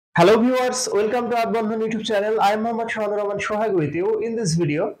Hello viewers, welcome to our Bondhon YouTube channel. I am Mohammad Shohag with you. In this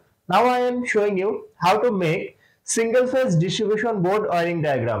video, now I am showing you how to make single phase distribution board wiring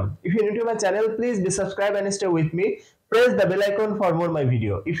diagram. If you are new to my channel, please be subscribed and stay with me. Press the bell icon for more my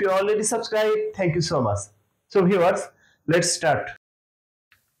video. If you already subscribed, thank you so much. So viewers, let's start.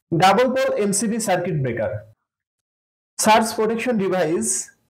 Double pole MCB circuit breaker, surge protection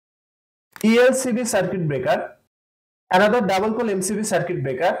device, ELCB circuit breaker, another double pole MCB circuit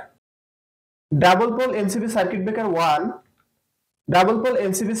breaker, double pole MCB circuit breaker 1, double pole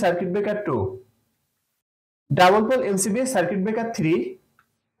MCB circuit breaker 2, double pole MCB circuit breaker 3,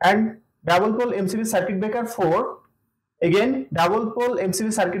 and double pole MCB circuit breaker 4, again double pole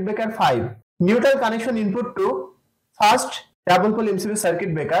MCB circuit breaker 5. Neutral connection input to first double pole MCB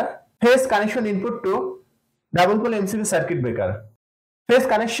circuit breaker, phase connection input to double pole MCB circuit breaker. Phase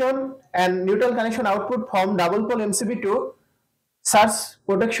connection and neutral connection output from double pole MCB to surge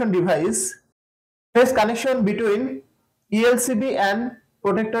protection device. Phase connection between ELCB and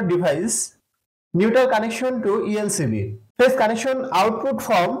protector device. Neutral connection to ELCB. Phase connection output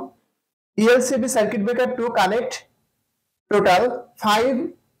from ELCB circuit breaker to connect total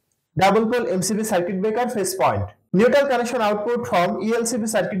 5 double pole MCB circuit breaker phase point. Neutral connection output from ELCB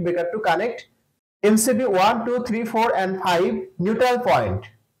circuit breaker to connect MCB 1, 2, 3, 4 and 5 neutral point.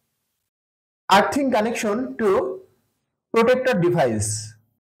 Earthing connection to protector device.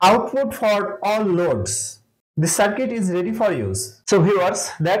 Output for all loads. The circuit is ready for use. So viewers,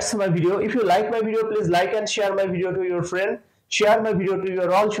 that's my video. If you like my video, please like and share my video to your friend. Share my video to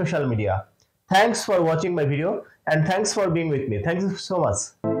your all social media. Thanks for watching my video and thanks for being with me. Thank you so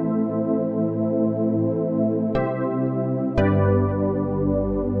much.